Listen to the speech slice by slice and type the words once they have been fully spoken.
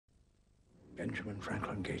Benjamin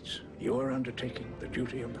Franklin Gates, you are undertaking the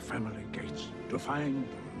duty of the family Gates to find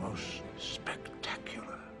the most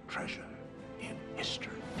spectacular treasure in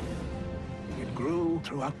history. It grew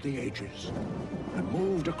throughout the ages and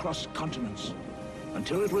moved across continents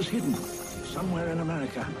until it was hidden somewhere in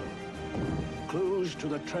America. Clues to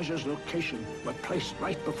the treasure's location were placed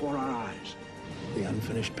right before our eyes. The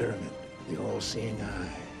unfinished pyramid, the all-seeing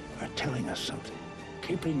eye, are telling us something.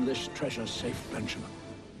 Keeping this treasure safe, Benjamin,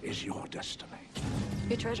 is your destiny.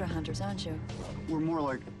 You're treasure hunters, aren't you? We're more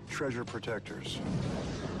like treasure protectors.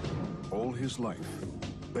 All his life,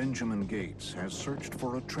 Benjamin Gates has searched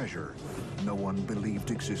for a treasure no one believed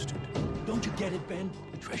existed. Don't you get it, Ben?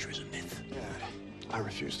 The treasure is a myth. Dad, I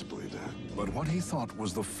refuse to believe that. But what he thought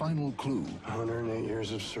was the final clue 108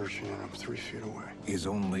 years of searching and I'm 3 feet away. is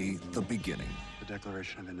only the beginning. The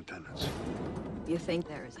Declaration of Independence. You think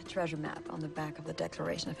there is a treasure map on the back of the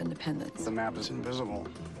Declaration of Independence? The map is invisible.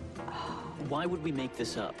 Why would we make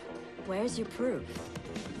this up? Where's your proof?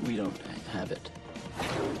 We don't have it.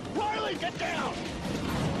 Riley, get down!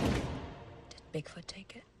 Did Bigfoot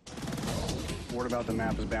take it? Word about the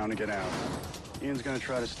map is bound to get out. Ian's gonna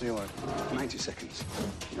try to steal it. 90 seconds.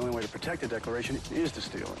 The only way to protect the Declaration is to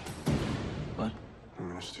steal it. What? I'm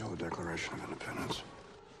gonna steal the Declaration of Independence.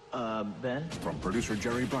 Ben? From producer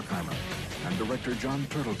Jerry Bruckheimer and director John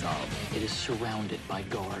Turteltaub. It is surrounded by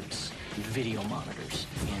guards, video monitors,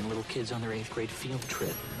 and little kids on their 8th grade field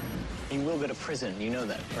trip. He will go to prison, you know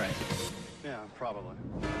that, right? Yeah, probably.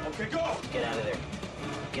 Okay, go! Get out of there.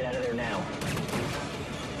 Get out of there now.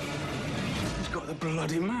 He's got the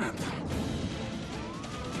bloody map.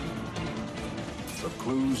 The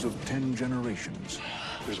clues of 10 generations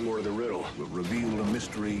There's more to the riddle. will reveal a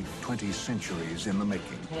mystery 20 centuries in the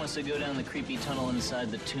making. Who wants to go down the creepy tunnel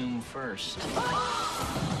inside the tomb first?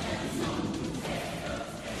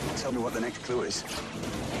 Tell me what the next clue is.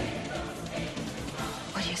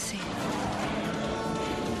 What do you see?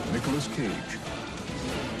 Nicolas Cage.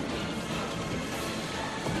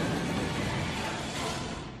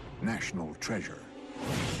 National Treasure.